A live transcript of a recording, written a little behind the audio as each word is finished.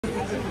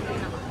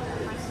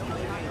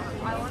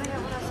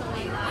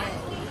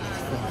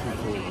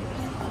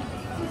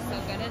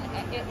good,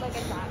 and it like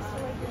adapts to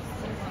like your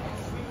skin tone.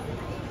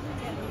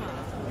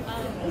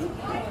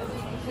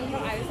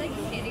 I was like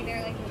standing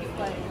there like cute,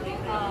 but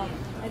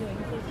anyway.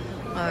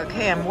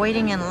 Okay, I'm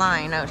waiting in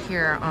line out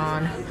here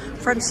on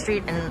Front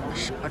Street in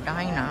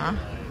Spadina.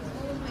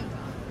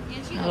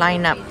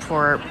 Line up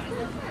for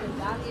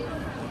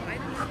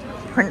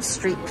Prince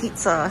Street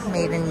Pizza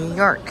made in New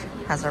York.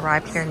 Has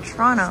arrived here in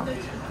Toronto.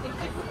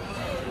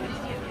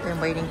 Been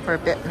waiting for a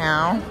bit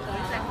now.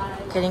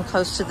 Getting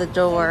close to the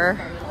door.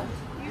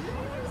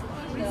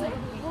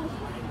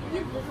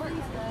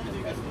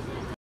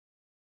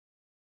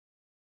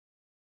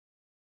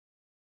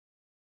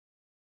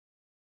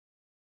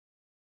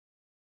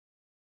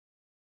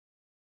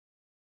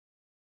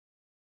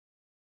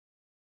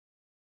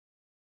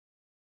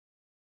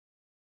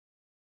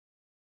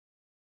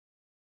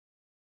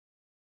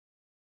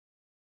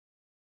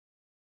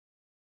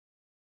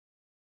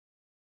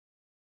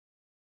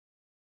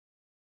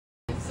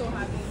 So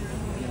happy.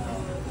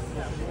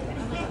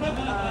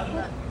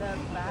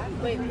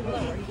 Wait, people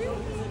are working?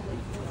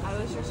 I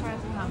was just trying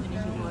to see how many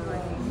people are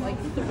working. Like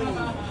 3,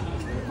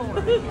 4.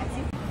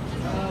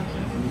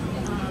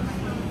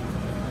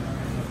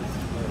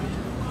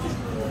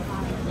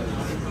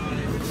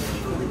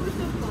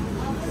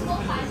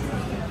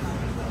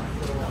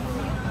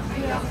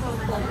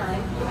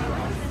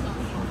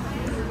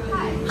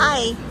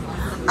 Hi.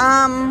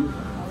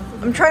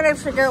 I'm trying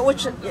to figure out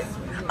which.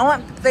 I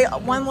want the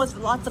one with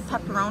lots of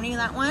pepperoni.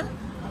 That one.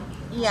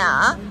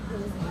 Yeah.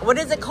 What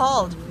is it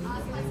called?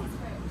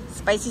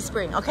 Spicy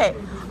Spring. Okay,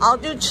 I'll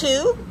do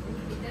 2.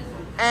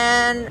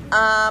 And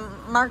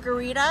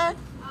margarita.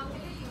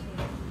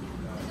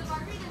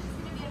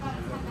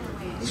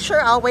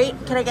 Sure, I'll wait.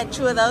 Can I get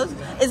 2 of those?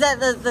 Is that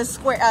the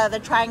square, the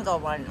triangle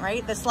one,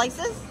 right? The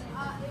slices?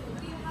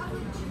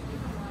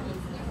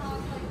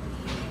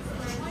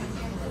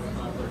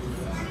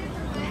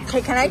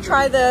 Okay, can I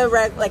try the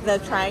like the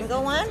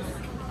triangle one?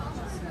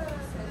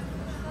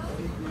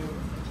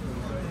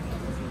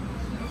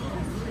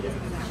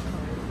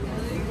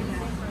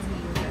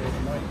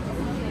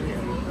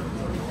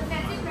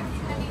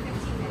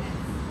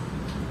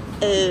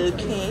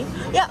 Okay.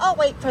 Yeah, I'll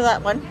wait for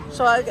that one.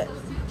 So I'll get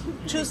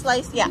 2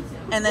 slices, yeah,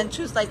 and then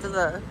 2 slices of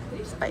the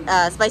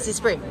spicy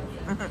spring.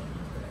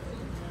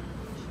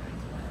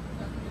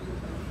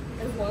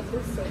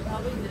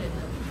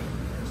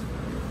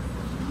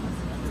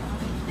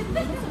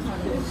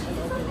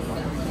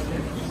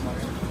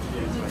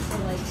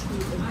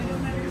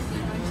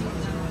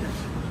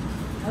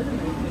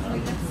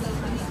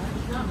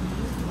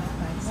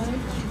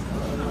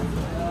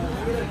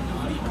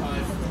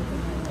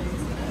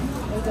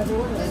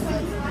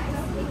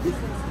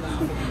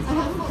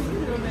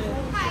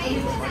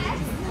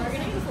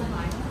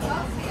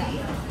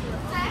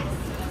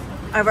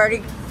 I've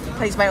already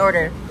placed my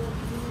order.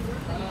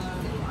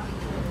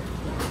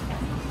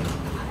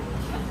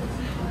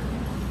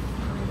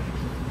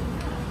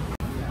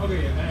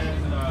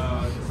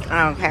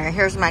 Okay,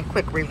 here's my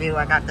quick review.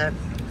 I got the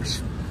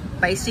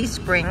spicy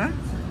spring,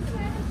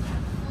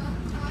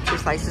 2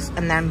 slices,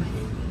 and then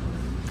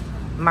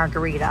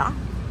margarita.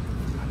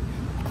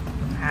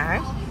 Okay.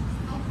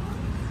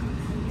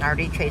 I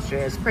already tasted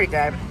it. It's pretty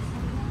good.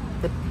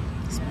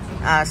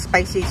 The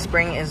spicy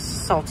spring is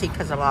salty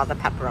because of all the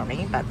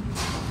pepperoni, but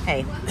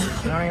hey,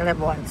 you only live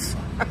once.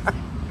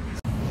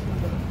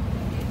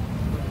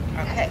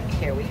 Okay,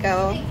 here we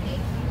go.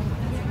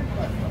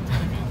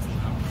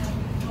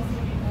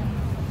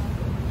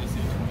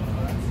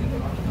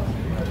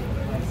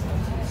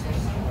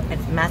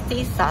 It's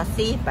messy,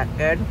 saucy, but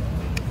good.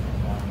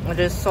 It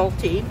is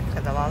salty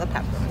because of all the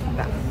pepperoni,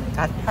 but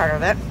that's part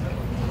of it.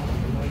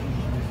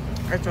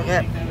 Let's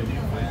get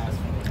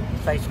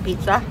slice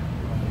pizza.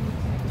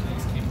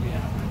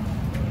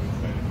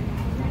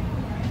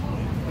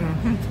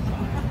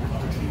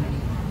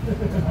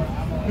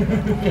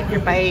 Take your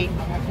bite.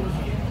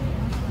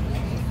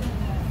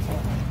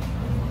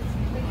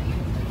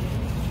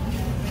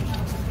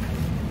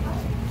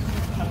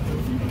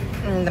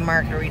 And the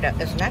margarita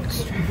is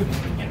next.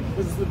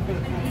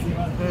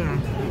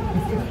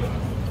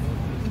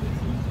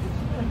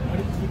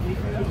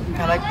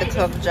 I like the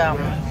cooked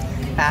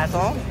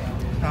basil.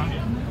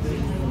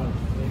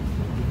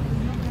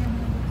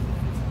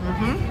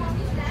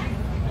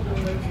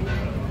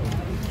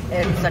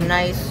 It's a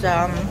nice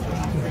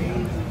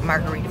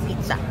margarita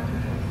pizza.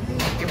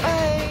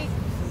 Goodbye.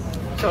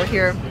 So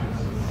here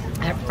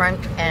at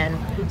Front and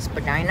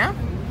Spadina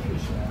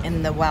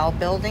in the Well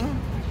building,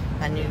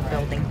 a new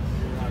building.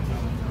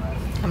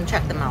 Come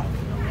check them out.